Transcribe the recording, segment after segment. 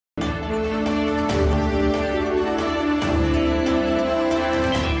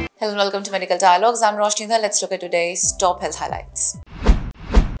Hello and welcome to Medical Dialogues. I'm Roshni. Let's look at today's top health highlights.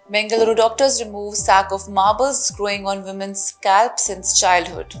 Bengaluru doctors remove sack of marbles growing on women's scalp since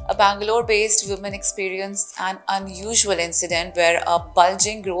childhood. A Bangalore-based woman experienced an unusual incident where a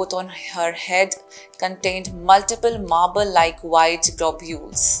bulging growth on her head contained multiple marble-like white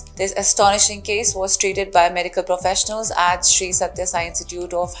globules. This astonishing case was treated by medical professionals at Sathya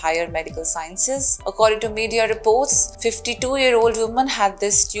Institute of Higher Medical Sciences. According to media reports, 52-year-old woman had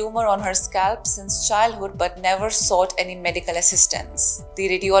this tumor on her scalp since childhood but never sought any medical assistance. The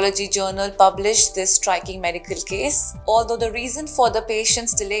Radiology Journal published this striking medical case. Although the reason for the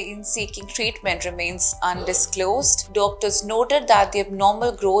patient's delay in seeking treatment remains undisclosed, doctors noted that the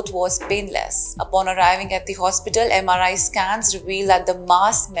abnormal growth was painless. Upon arriving at the hospital, MRI scans revealed that the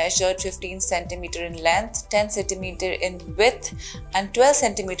mass measured 15 cm in length, 10 cm in width, and 12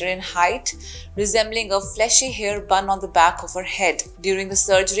 cm in height, resembling a fleshy hair bun on the back of her head. During the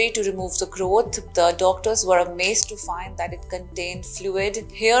surgery to remove the growth, the doctors were amazed to find that it contained fluid,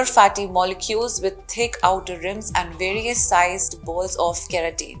 hair fatty molecules with thick outer rims and various sized balls of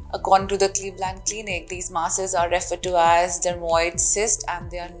keratin. According to the Cleveland Clinic, these masses are referred to as dermoid cysts and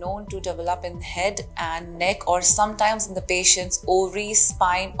they are known to develop in head and neck or sometimes in the patient's ovaries,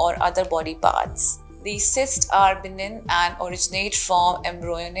 spine or other body parts. These cysts are benign and originate from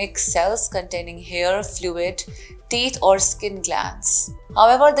embryonic cells containing hair, fluid, teeth or skin glands.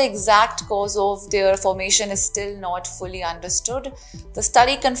 However, the exact cause of their formation is still not fully understood. The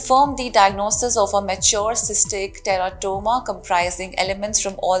study confirmed the diagnosis of a mature cystic teratoma comprising elements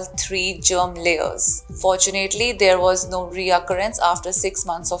from all three germ layers. Fortunately, there was no reoccurrence after 6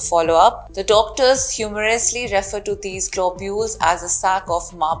 months of follow-up. The doctors humorously refer to these globules as a sack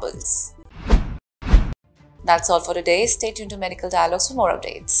of marbles. That's all for today. Stay tuned to Medical Dialogues for more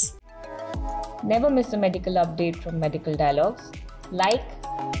updates. Never miss a medical update from Medical Dialogues. Like,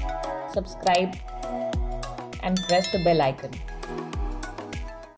 subscribe, and press the bell icon.